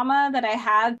personal trauma that I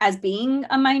have as being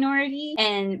a minority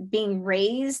and being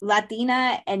raised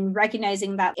Latina, and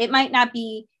recognizing that it might not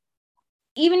be,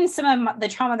 even some of the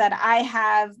trauma that I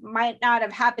have might not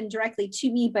have happened directly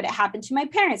to me, but it happened to my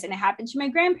parents and it happened to my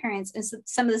grandparents. And so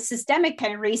some of the systemic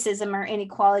kind of racism or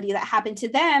inequality that happened to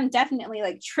them definitely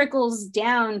trickles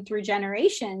down through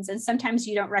generations. And sometimes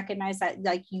you don't recognize that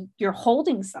you're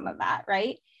holding some of that,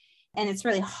 right? And it's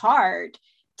really hard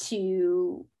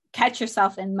to catch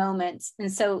yourself in moments.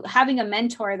 And so having a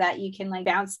mentor that you can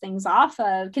bounce things off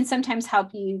of can sometimes help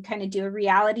you kind of do a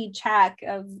reality check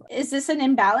of, is this an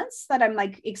imbalance that I'm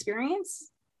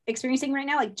experiencing right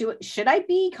now? Should I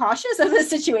be cautious of the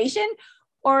situation?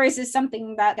 Or is this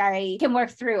something that I can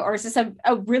work through? Or is this a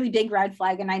really big red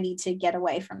flag and I need to get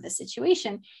away from this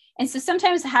situation? And so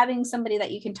sometimes having somebody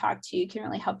that you can talk to can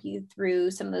really help you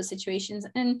through some of those situations.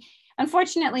 And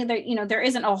unfortunately, there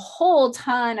isn't a whole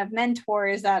ton of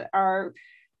mentors that are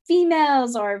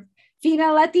females or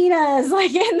female Latinas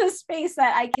in the space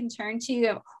that I can turn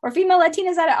to, or female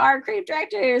Latinas that are creative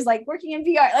directors working in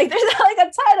VR. There's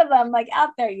a ton of them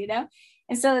out there,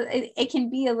 And so it can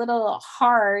be a little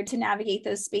hard to navigate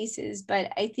those spaces.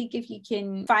 But I think if you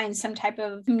can find some type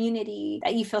of community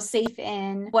that you feel safe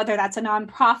in, whether that's a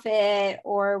nonprofit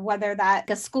or whether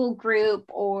that's a school group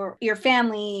or your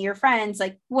family, your friends,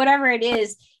 whatever it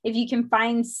is, if you can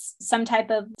find some type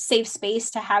of safe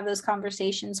space to have those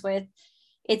conversations with,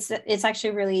 it's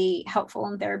actually really helpful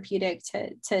and therapeutic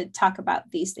to talk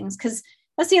about these things. Because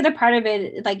that's the other part of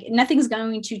it. Nothing's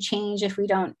going to change if we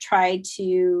don't try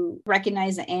to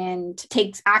recognize and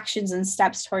take actions and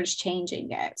steps towards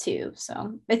changing it too.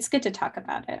 So it's good to talk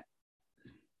about it.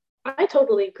 I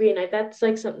totally agree. And that's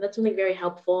something very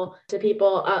helpful to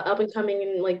people up and coming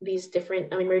in these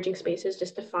different emerging spaces,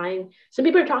 just to find some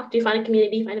people to talk to, find a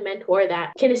community, find a mentor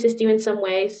that can assist you in some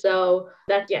way. So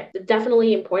that's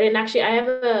definitely important. And actually,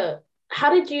 how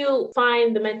did you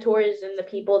find the mentors and the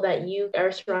people that you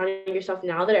are surrounding yourself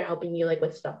now that are helping you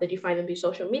with stuff? Did you find them through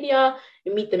social media?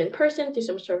 You meet them in person through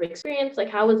some sort of experience?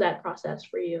 How was that process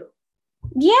for you?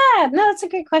 Yeah, no, that's a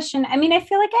great question. I mean, I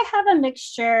feel like I have a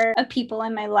mixture of people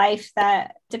in my life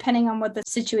that, depending on what the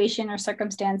situation or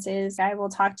circumstance is, I will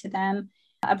talk to them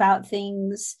about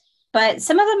things. But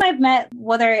some of them I've met,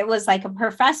 whether it was a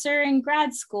professor in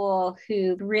grad school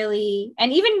who really,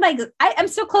 and even I'm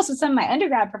so close with some of my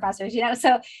undergrad professors,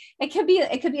 so it could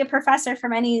be a professor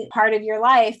from any part of your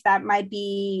life that might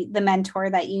be the mentor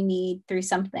that you need through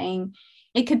something.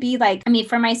 It could be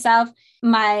for myself,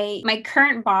 my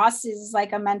current boss is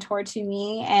a mentor to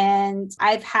me. And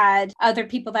I've had other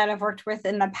people that I've worked with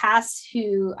in the past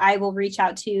who I will reach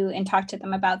out to and talk to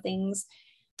them about things.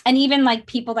 And even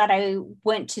people that I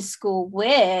went to school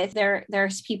with,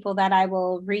 there's people that I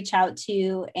will reach out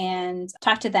to and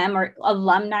talk to them, or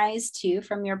alumni too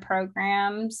from your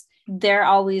programs. they're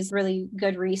always really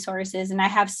good resources. And I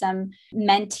have some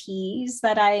mentees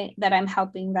that I'm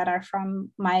helping that are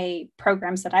from my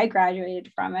programs that I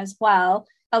graduated from as well.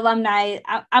 Alumni,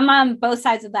 I'm on both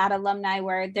sides of that alumni,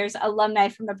 where there's alumni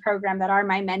from the program that are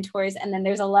my mentors, and then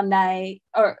there's alumni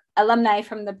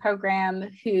from the program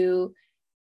who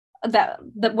that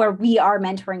where we are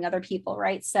mentoring other people,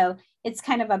 right? So it's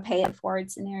kind of a pay it forward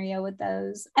scenario with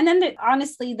those. And then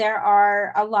honestly, there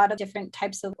are a lot of different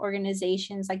types of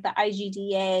organizations, like the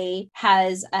IGDA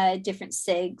has different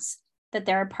SIGs that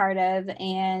they're a part of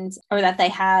or that they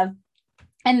have.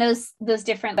 And those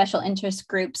different special interest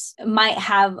groups might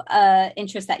have an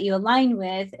interest that you align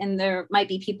with, and there might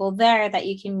be people there that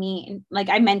you can meet. Like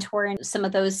I mentor in some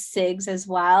of those SIGs as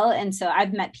well. And so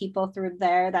I've met people through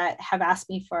there that have asked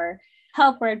me for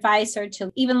help or advice, or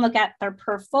to even look at their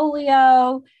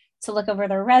portfolio, to look over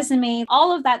their resume.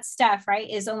 All of that stuff, right,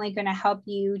 is only going to help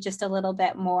you just a little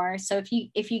bit more. So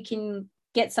if you can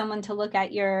get someone to look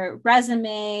at your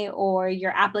resume or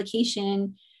your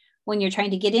application when you're trying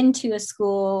to get into a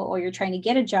school or you're trying to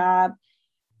get a job,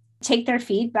 take their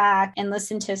feedback and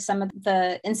listen to some of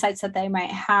the insights that they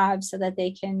might have so that they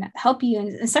can help you.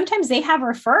 And sometimes they have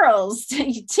referrals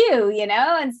too,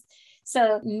 and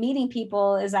so meeting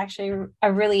people is actually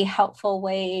a really helpful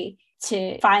way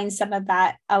to find some of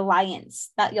that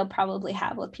alliance that you'll probably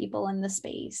have with people in the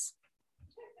space.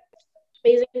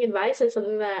 Amazing advice, and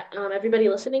something that everybody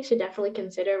listening should definitely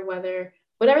consider,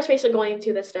 whatever space they're going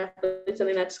to. That's definitely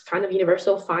something that's kind of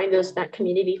universal. Find that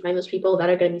community, find those people that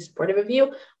are going to be supportive of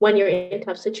you when you're in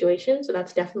tough situations. So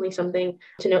that's definitely something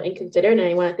to note and consider. And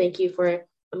I want to thank you for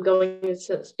going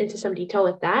into some detail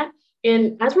with that.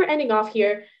 And as we're ending off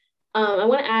here, I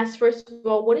want to ask, first of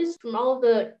all, what is, from all of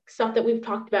the stuff that we've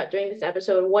talked about during this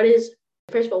episode, what is,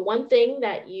 first of all, one thing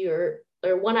that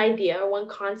or one idea or one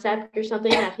concept or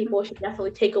something that people should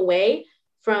definitely take away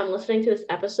from listening to this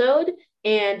episode?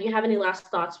 And do you have any last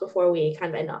thoughts before we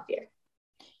kind of end off here?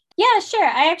 Yeah, sure.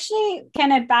 I actually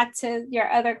kind of back to your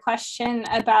other question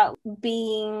about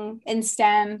being in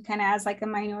STEM, kind of as like a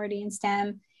minority in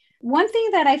STEM. One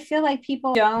thing that I feel like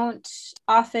people don't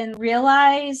often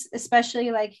realize,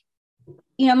 especially like,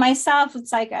 myself,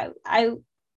 it's like I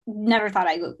never thought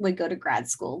I would go to grad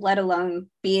school, let alone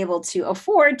be able to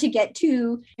afford to get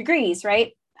 2 degrees,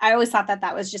 right? I always thought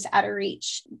that was just out of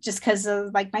reach, just because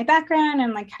of like my background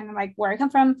and like kind of like where I come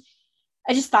from.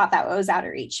 I just thought that was out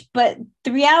of reach. But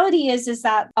the reality is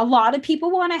that a lot of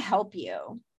people want to help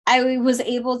you. I was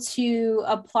able to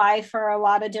apply for a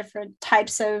lot of different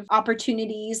types of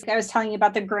opportunities. I was telling you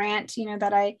about the grant,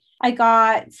 that I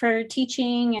got for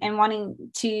teaching and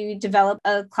wanting to develop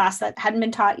a class that hadn't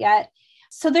been taught yet.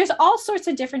 So there's all sorts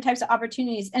of different types of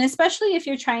opportunities. And especially if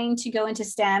you're trying to go into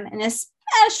STEM, and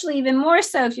especially even more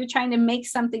so if you're trying to make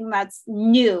something that's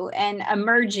new and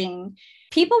emerging,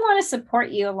 people want to support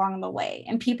you along the way,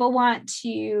 and people want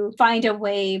to find a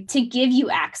way to give you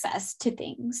access to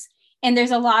things. And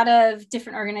there's a lot of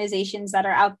different organizations that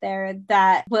are out there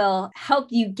that will help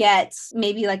you get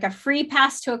maybe like a free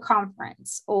pass to a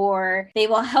conference, or they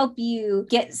will help you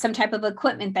get some type of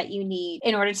equipment that you need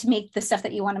in order to make the stuff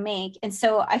that you want to make. And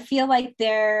so I feel like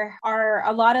there are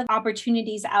a lot of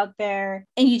opportunities out there,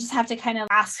 and you just have to kind of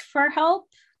ask for help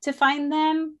to find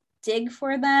them, dig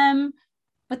for them,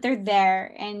 but they're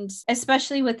there. And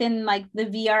especially within like the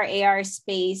VR AR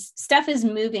space, stuff is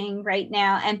moving right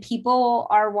now, and people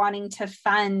are wanting to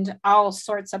fund all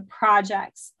sorts of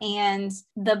projects. And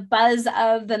the buzz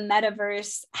of the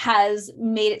metaverse has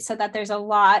made it so that there's a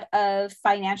lot of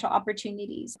financial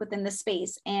opportunities within the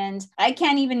space. And I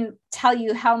can't even tell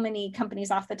you how many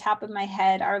companies off the top of my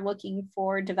head are looking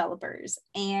for developers.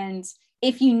 And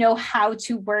if you know how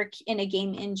to work in a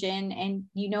game engine and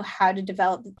you know how to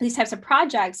develop these types of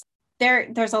projects,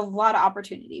 there's a lot of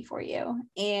opportunity for you.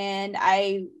 And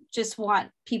I just want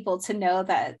people to know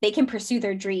that they can pursue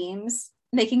their dreams,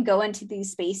 they can go into these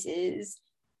spaces,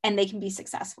 and they can be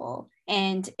successful.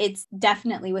 And it's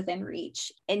definitely within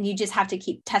reach. And you just have to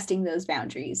keep testing those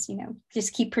boundaries,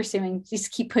 just keep pursuing,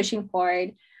 just keep pushing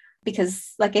forward,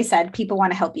 because like I said, people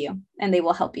want to help you, and they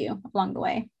will help you along the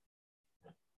way.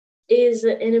 Is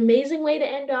an amazing way to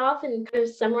end off and kind of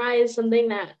summarize something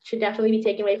that should definitely be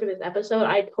taken away from this episode.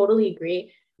 I totally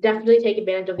agree. Definitely take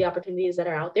advantage of the opportunities that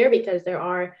are out there, because there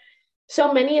are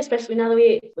so many, especially now that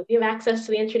we have access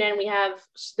to the internet, and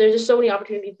there's just so many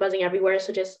opportunities buzzing everywhere.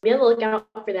 So just be on the lookout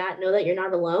for that. Know that you're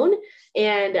not alone.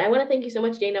 And I want to thank you so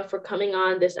much, Dana, for coming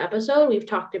on this episode. We've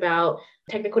talked about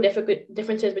technical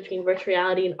differences between virtual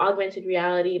reality and augmented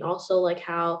reality, and also like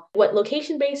what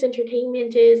location-based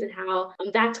entertainment is, and how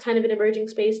that's kind of an emerging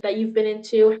space that you've been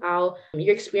into, how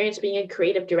your experience being a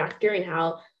creative director, and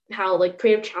how how like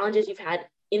creative challenges you've had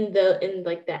in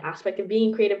like the aspect of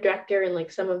being creative director and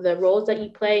like some of the roles that you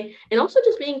play, and also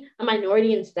just being a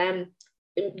minority in STEM,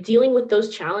 dealing with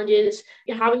those challenges,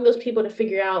 having those people to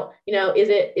figure out, is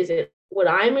it what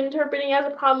I'm interpreting as a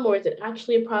problem, or is it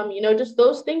actually a problem? Just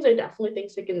those things are definitely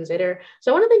things to consider.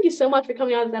 So I want to thank you so much for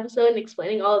coming on this episode and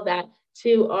explaining all of that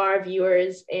to our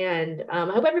viewers. And I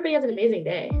hope everybody has an amazing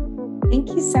day. Thank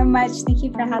you so much. Thank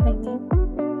you for having me.